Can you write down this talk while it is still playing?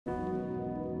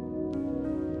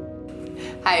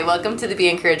Hi, welcome to the Be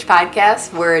Encouraged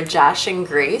podcast. We're Josh and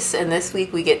Grace, and this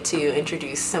week we get to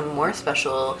introduce some more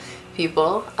special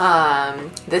people.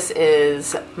 This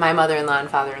is my mother-in-law and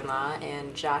father-in-law,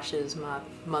 and Josh's mother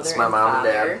It's my and mom father.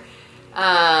 and dad.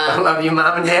 I love you,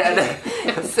 Mom and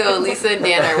Dad. So Lisa and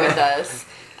Dan are with us,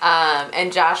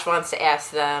 and Josh wants to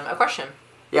ask them a question.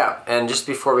 Yeah, and just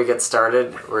before we get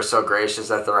started, we're so gracious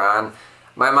that they're on.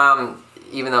 My mom,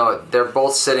 even though they're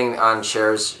both sitting on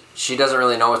chairs, she doesn't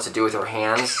really know what to do with her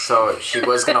hands, so she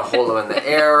was going to hold them in the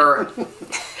air.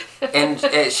 And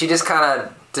she just kind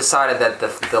of decided that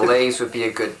the legs would be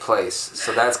a good place.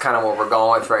 So that's kind of what we're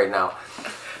going with right now.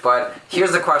 But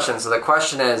here's the question. So the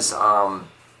question is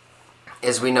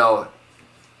we know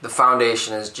the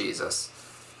foundation is Jesus.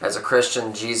 As a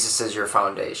Christian, Jesus is your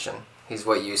foundation. He's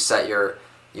what you set your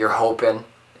hope in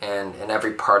and in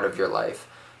every part of your life.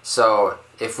 So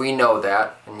if we know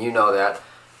that, and you know that,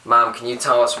 Mom, can you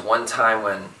tell us one time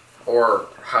when, or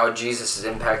how Jesus has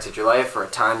impacted your life, or a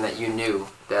time that you knew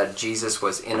that Jesus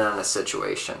was in on a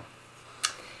situation?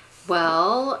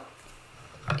 Well,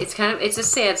 it's a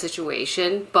sad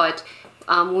situation, but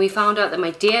when we found out that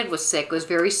my dad was sick, it was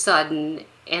very sudden,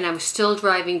 and I was still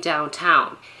driving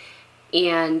downtown.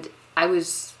 And I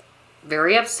was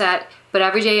very upset, but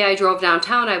every day I drove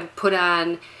downtown, I would put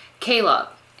on Caleb.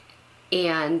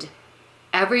 And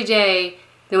every day,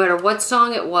 no matter what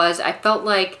song it was, I felt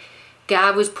like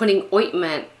God was putting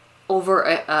ointment over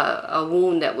a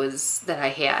wound that I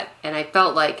had. And I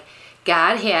felt like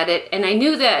God had it, and I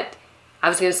knew that I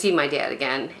was going to see my dad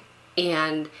again.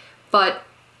 But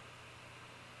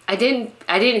I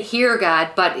didn't hear God,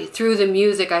 but through the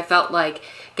music I felt like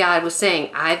God was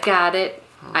saying, I've got it.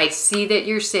 I see that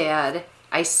you're sad.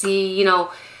 I see,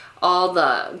 all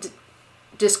the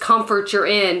discomfort you're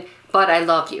in, but I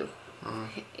love you.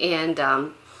 And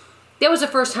that was the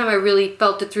first time I really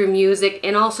felt it through music.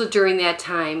 And also during that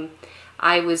time,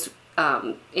 I was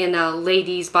in a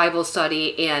ladies' Bible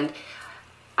study, and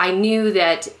I knew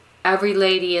that every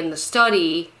lady in the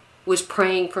study was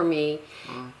praying for me.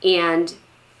 And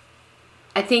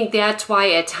I think that's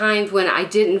why at times when I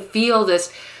didn't feel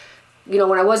this,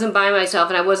 when I wasn't by myself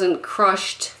and I wasn't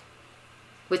crushed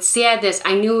with sadness,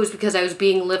 I knew it was because I was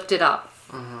being lifted up.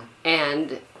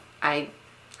 And I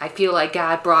feel like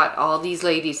God brought all these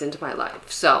ladies into my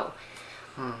life. So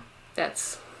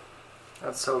that's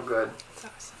so good. That's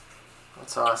awesome.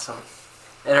 That's awesome.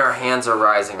 And our hands are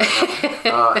rising right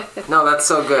now. No, that's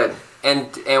so good.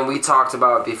 And we talked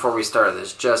about before we started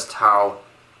this, just how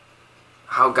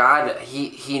God,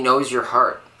 he knows your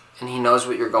heart, and he knows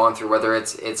what you're going through, whether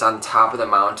it's on top of the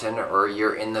mountain or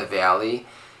you're in the valley.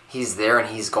 He's there,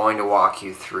 and he's going to walk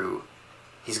you through.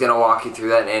 He's going to walk you through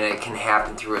that, and it can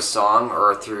happen through a song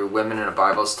or through women in a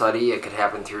Bible study. It could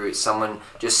happen through someone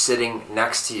just sitting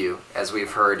next to you, as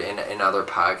we've heard in other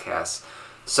podcasts.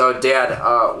 So, Dad,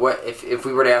 what if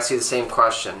we were to ask you the same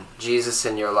question, Jesus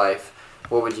in your life,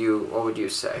 what would you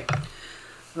say?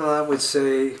 Well, I would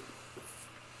say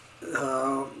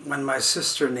when my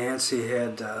sister Nancy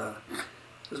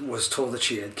was told that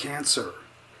she had cancer,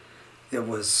 it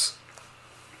was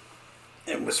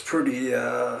pretty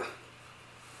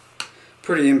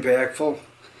impactful,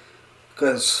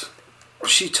 because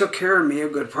she took care of me a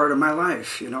good part of my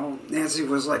life. Nancy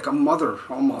was like a mother,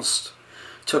 almost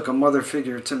took a mother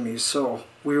figure to me, so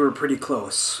we were pretty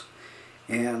close.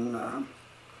 And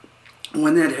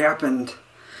when that happened,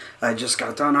 I just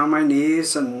got down on my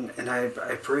knees and I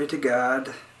prayed to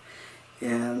God,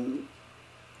 and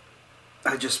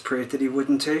I just prayed that he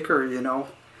wouldn't take her,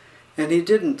 and he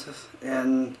didn't.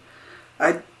 And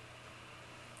I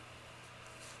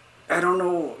don't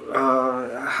know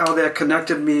how that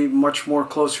connected me much more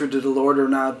closer to the Lord or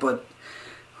not, but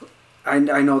I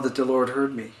know that the Lord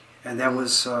heard me, and that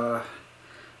was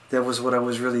what I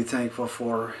was really thankful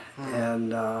for.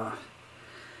 And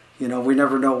we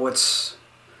never know what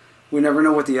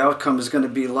the outcome is going to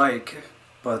be like,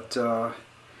 but I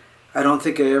don't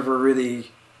think I ever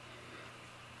really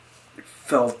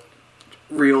felt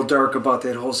real dark about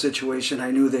that whole situation.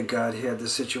 I knew that God had the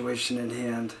situation in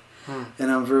hand.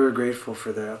 And I'm very grateful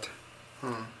for that.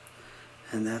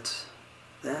 And that's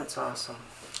awesome.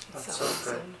 That's so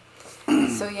awesome.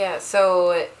 good.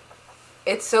 So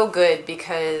it's so good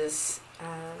because,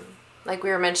 like we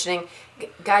were mentioning,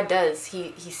 God does.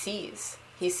 He sees.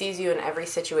 He sees you in every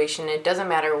situation. It doesn't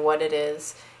matter what it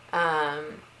is.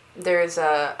 There's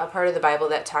a part of the Bible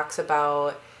that talks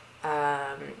about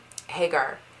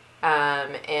Hagar,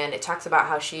 And it talks about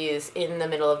how she is in the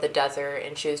middle of the desert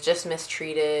and she was just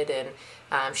mistreated, and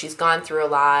she's gone through a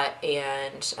lot,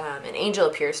 and an angel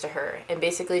appears to her and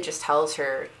basically just tells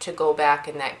her to go back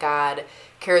and that God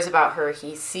cares about her.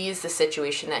 He sees the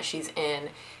situation that she's in,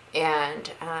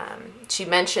 and she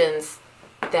mentions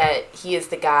that he is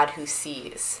the God who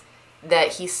sees,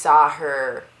 that he saw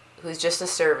her, who's just a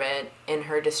servant, in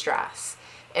her distress.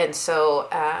 And so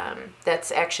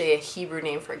that's actually a Hebrew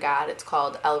name for God. It's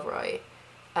called El Roi.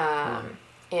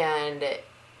 And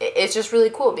it's just really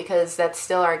cool because that's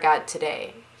still our God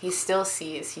today. He still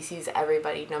sees. He sees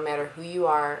everybody, no matter who you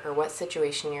are or what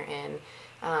situation you're in.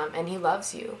 And he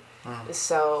loves you.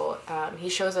 So he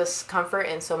shows us comfort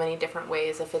in so many different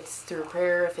ways. If it's through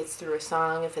prayer, if it's through a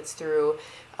song, if it's through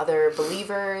other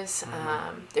believers.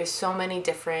 There's so many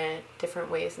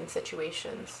different ways and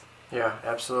situations. Yeah,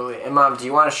 absolutely. And Mom, do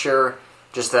you want to share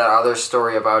just that other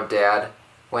story about Dad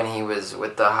when he was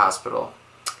with the hospital?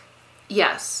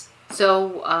 Yes.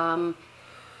 So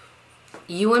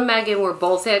you and Megan were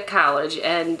both at college,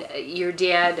 and your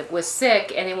dad was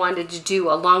sick, and they wanted to do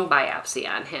a lung biopsy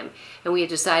on him. And we had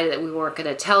decided that we weren't going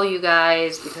to tell you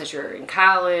guys because you're in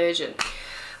college, and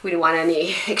we didn't want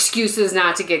any excuses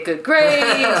not to get good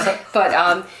grades.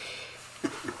 But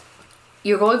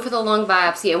you're going for the lung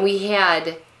biopsy, and we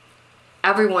had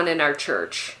everyone in our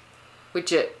church,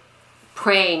 which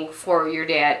praying for your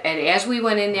dad. And as we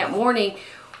went in that morning,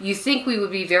 you think we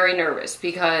would be very nervous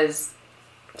because,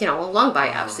 a lung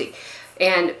biopsy.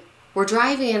 And we're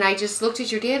driving, and I just looked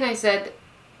at your dad and I said,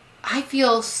 I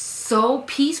feel so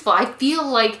peaceful. I feel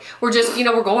like we're just,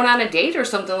 we're going on a date or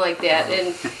something like that.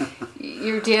 And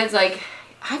your dad's like,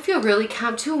 I feel really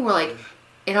calm too. And we're like,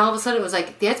 and all of a sudden it was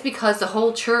like, that's because the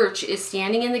whole church is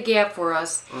standing in the gap for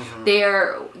us.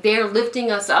 They're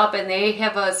lifting us up, and they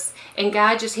have us, and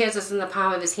God just has us in the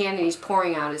palm of his hand, and he's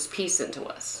pouring out his peace into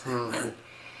us. And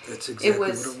that's exactly what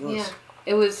it was. Yeah,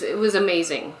 it was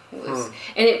amazing. It was,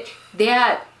 and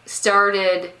that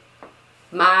started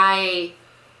my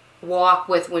walk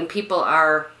with when people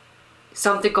are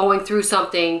going through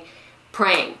something,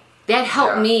 praying. That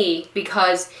helped me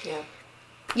because,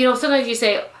 sometimes you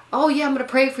say, oh yeah, I'm going to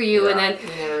pray for you, and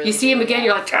then you see him again,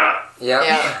 you're like, ah.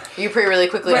 Yeah. You pray really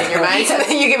quickly in your mind, so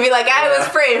then you can be like, I was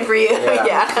praying for you.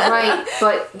 Right.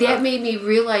 But that made me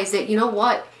realize that, you know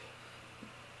what?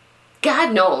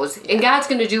 God knows, and God's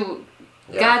going to do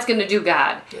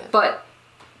God. Yeah. But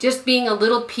just being a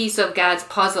little piece of God's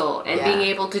puzzle and being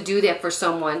able to do that for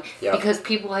someone, because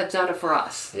people have done it for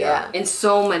us in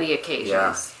so many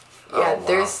occasions. Yeah,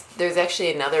 there's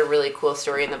actually another really cool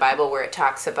story in the Bible where it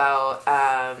talks about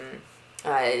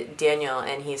Daniel,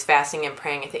 and he's fasting and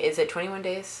praying. Is it 21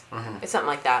 days? It's something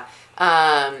like that.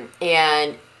 And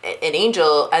an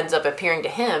angel ends up appearing to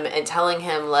him and telling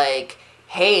him, like,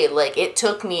 hey, like, it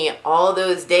took me all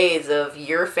those days of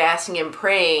your fasting and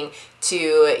praying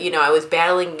to, I was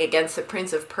battling against the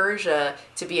Prince of Persia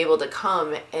to be able to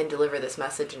come and deliver this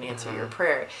message and answer your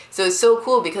prayer. So it's so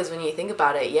cool because when you think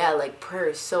about it, like, prayer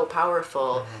is so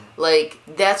powerful. Like,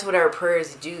 that's what our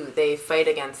prayers do. They fight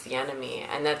against the enemy,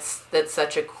 and that's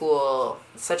such a cool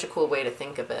way to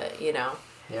think of it,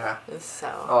 Yeah.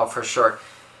 So. Oh, for sure.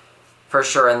 For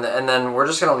sure, and then we're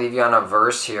just going to leave you on a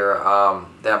verse here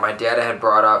that my dad had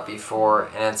brought up before,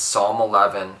 and it's Psalm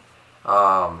 11.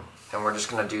 And we're just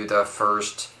going to do the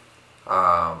first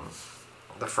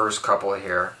couple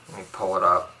here. Let me pull it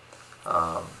up.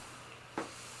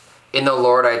 In the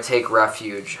Lord I take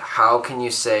refuge. How can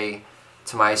you say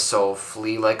to my soul,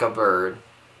 flee like a bird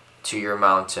to your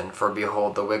mountain? For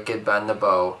behold, the wicked bend the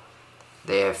bow.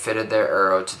 They have fitted their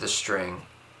arrow to the string,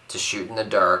 to shoot in the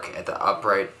dark at the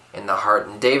upright in the heart.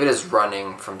 And David is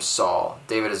running from Saul.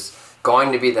 David is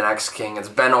going to be the next king. It's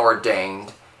been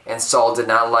ordained. And Saul did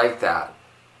not like that.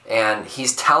 And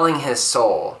he's telling his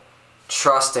soul,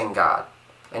 trust in God.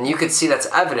 And you could see that's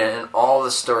evident in all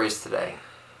the stories today.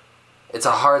 It's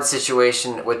a hard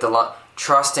situation with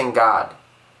trust in God.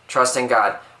 Trust in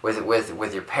God with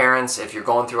your parents. If you're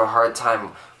going through a hard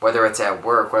time, whether it's at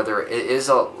work, whether it is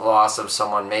a loss of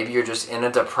someone, maybe you're just in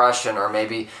a depression, or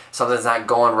maybe something's not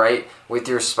going right with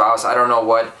your spouse. I don't know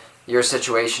what your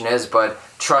situation is, but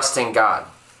trust in God.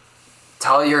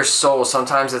 Tell your soul.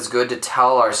 Sometimes it's good to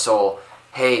tell our soul,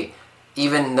 hey,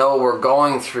 even though we're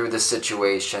going through the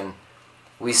situation,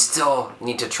 we still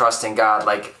need to trust in God.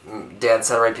 Like Dad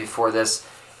said right before this,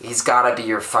 he's got to be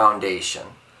your foundation.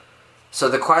 So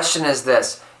the question is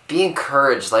this: be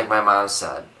encouraged, like my mom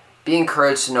said. Be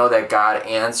encouraged to know that God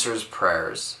answers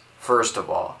prayers, first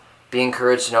of all. Be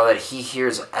encouraged to know that he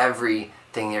hears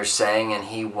everything you're saying, and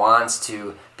he wants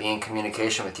to be in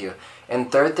communication with you.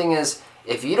 And third thing is,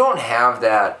 if you don't have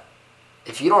that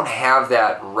if you don't have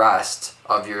that rest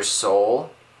of your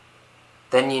soul,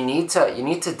 then you need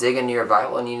to dig into your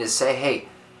Bible and you need to say, hey,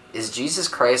 is Jesus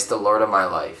Christ the Lord of my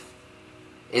life?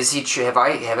 Is he true? Have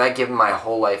I given my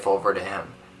whole life over to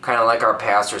him? Kind of like our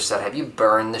pastor said, have you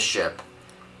burned the ship?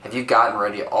 Have you gotten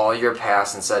rid of all your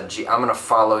past and said, I'm going to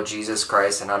follow Jesus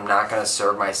Christ and I'm not going to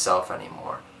serve myself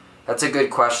anymore? That's a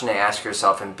good question to ask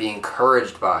yourself and be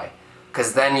encouraged by,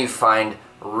 because then you find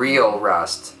real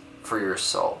rest for your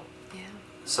soul. Yeah.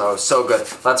 So good.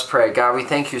 Let's pray. God, we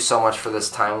thank you so much for this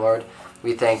time, Lord.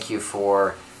 We thank you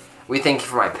for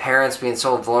my parents being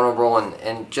so vulnerable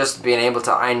and just being able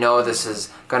to, I know this is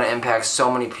going to impact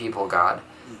so many people, God.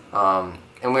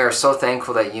 And we are so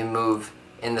thankful that you move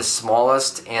in the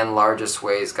smallest and largest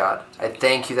ways, God. I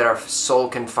thank you that our soul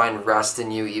can find rest in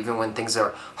you even when things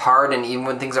are hard and even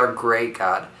when things are great,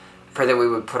 God. I pray that we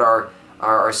would put our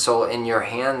soul in your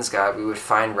hands, God. We would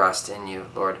find rest in you,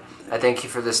 Lord. I thank you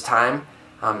for this time.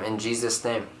 In Jesus'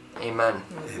 name, amen.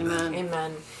 Amen.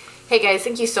 Amen. Hey guys,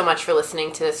 thank you so much for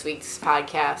listening to this week's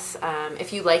podcast.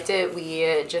 If you liked it,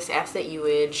 we just ask that you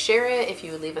would share it, if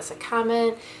you would leave us a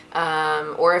comment,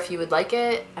 or if you would like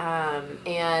it.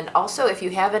 And also, if you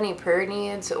have any prayer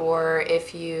needs or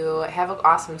if you have an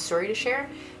awesome story to share,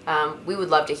 we would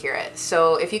love to hear it.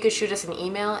 So if you could shoot us an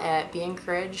email at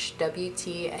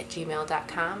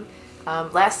beencouragedwt@gmail.com.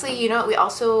 Lastly, we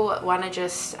also want to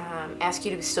just ask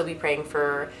you to still be praying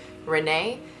for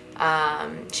Renee.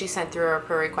 She sent through a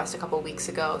prayer request a couple weeks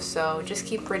ago, so just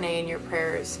keep Renee in your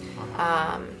prayers.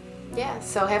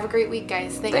 So have a great week,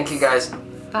 guys. Thanks. Thank you, guys.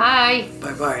 Bye.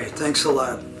 Bye-bye. Thanks a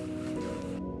lot.